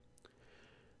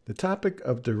The topic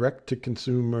of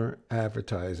direct-to-consumer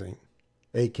advertising,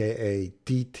 aka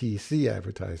DTC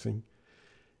advertising,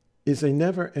 is a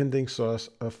never-ending source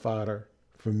of fodder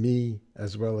for me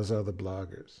as well as other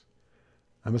bloggers.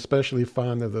 I'm especially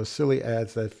fond of those silly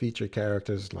ads that feature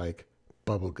characters like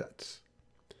Bubble Guts.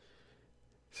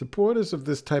 Supporters of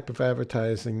this type of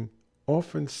advertising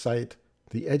often cite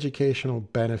the educational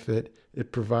benefit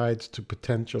it provides to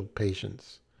potential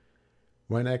patients.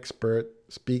 One expert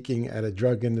speaking at a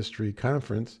drug industry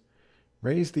conference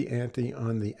raised the ante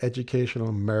on the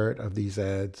educational merit of these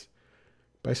ads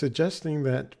by suggesting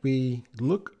that we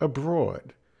look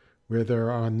abroad where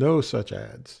there are no such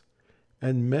ads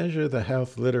and measure the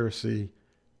health literacy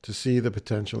to see the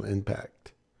potential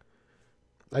impact.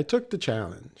 I took the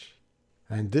challenge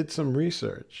and did some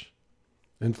research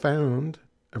and found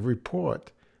a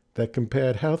report that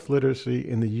compared health literacy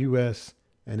in the US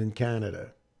and in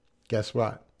Canada. Guess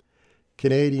what?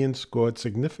 Canadians scored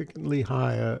significantly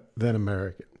higher than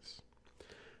Americans.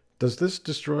 Does this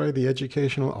destroy the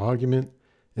educational argument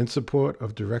in support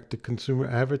of direct-to-consumer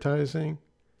advertising?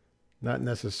 Not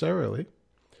necessarily.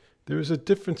 There is a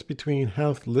difference between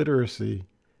health literacy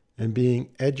and being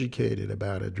educated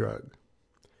about a drug.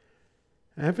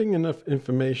 Having enough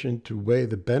information to weigh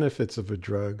the benefits of a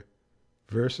drug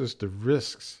versus the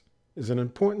risks is an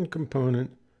important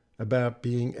component about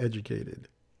being educated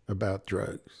about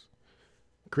drugs.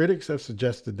 Critics have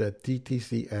suggested that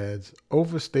DTC ads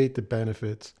overstate the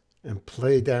benefits and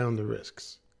play down the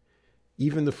risks.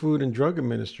 Even the Food and Drug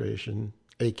Administration,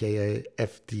 aka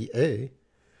FDA,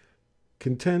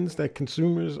 contends that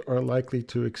consumers are likely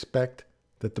to expect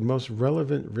that the most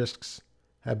relevant risks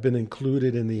have been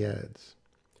included in the ads.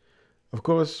 Of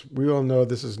course, we all know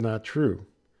this is not true.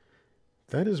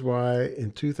 That is why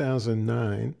in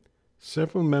 2009,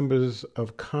 several members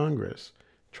of Congress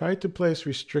tried to place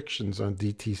restrictions on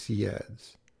DTC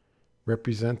ads.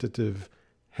 Representative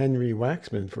Henry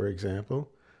Waxman, for example,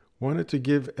 wanted to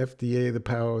give FDA the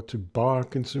power to bar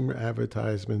consumer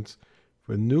advertisements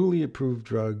for newly approved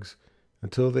drugs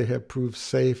until they have proved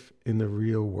safe in the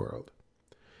real world.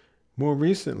 More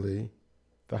recently,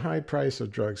 the high price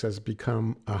of drugs has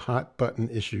become a hot button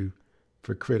issue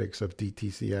for critics of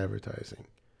DTC advertising.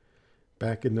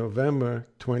 Back in November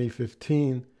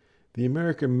 2015, the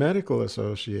American Medical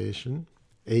Association,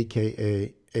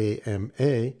 aka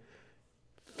AMA,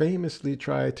 famously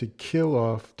tried to kill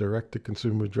off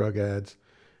direct-to-consumer drug ads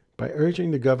by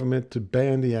urging the government to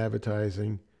ban the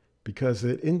advertising because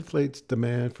it inflates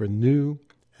demand for new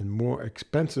and more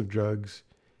expensive drugs,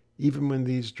 even when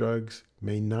these drugs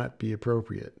may not be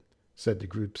appropriate, said the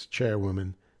group's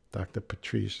chairwoman, Dr.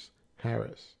 Patrice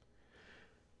Harris.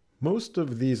 Most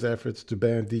of these efforts to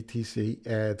ban DTC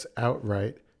ads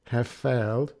outright have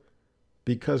failed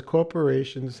because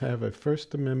corporations have a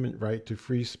First Amendment right to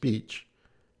free speech,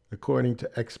 according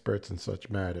to experts in such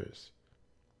matters,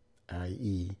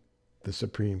 i.e., the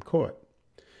Supreme Court.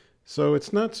 So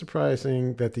it's not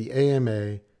surprising that the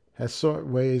AMA has sought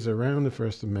ways around the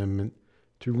First Amendment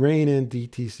to rein in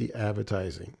DTC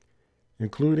advertising,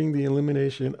 including the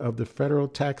elimination of the federal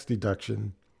tax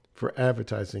deduction for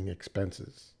advertising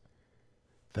expenses.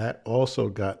 That also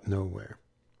got nowhere.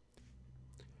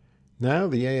 Now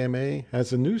the AMA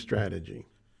has a new strategy.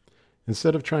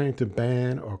 Instead of trying to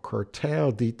ban or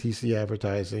curtail DTC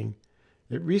advertising,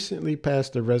 it recently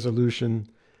passed a resolution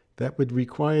that would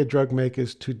require drug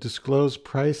makers to disclose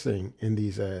pricing in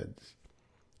these ads.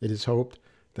 It is hoped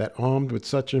that armed with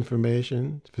such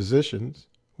information, physicians,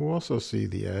 who also see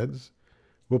the ads,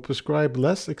 will prescribe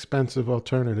less expensive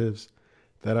alternatives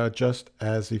that are just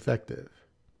as effective.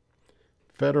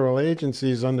 Federal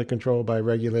agencies under control by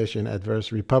regulation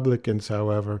adverse Republicans,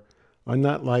 however, are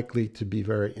not likely to be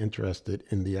very interested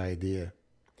in the idea.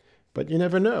 But you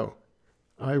never know.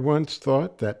 I once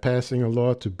thought that passing a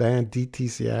law to ban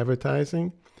DTC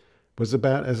advertising was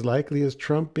about as likely as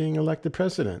Trump being elected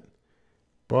president.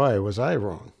 Boy, was I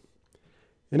wrong.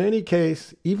 In any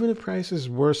case, even if prices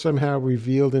were somehow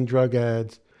revealed in drug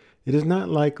ads, it is not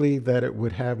likely that it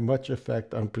would have much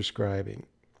effect on prescribing.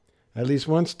 At least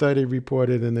one study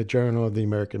reported in the Journal of the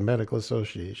American Medical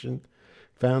Association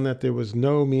found that there was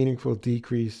no meaningful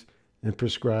decrease in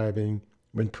prescribing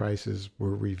when prices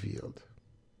were revealed.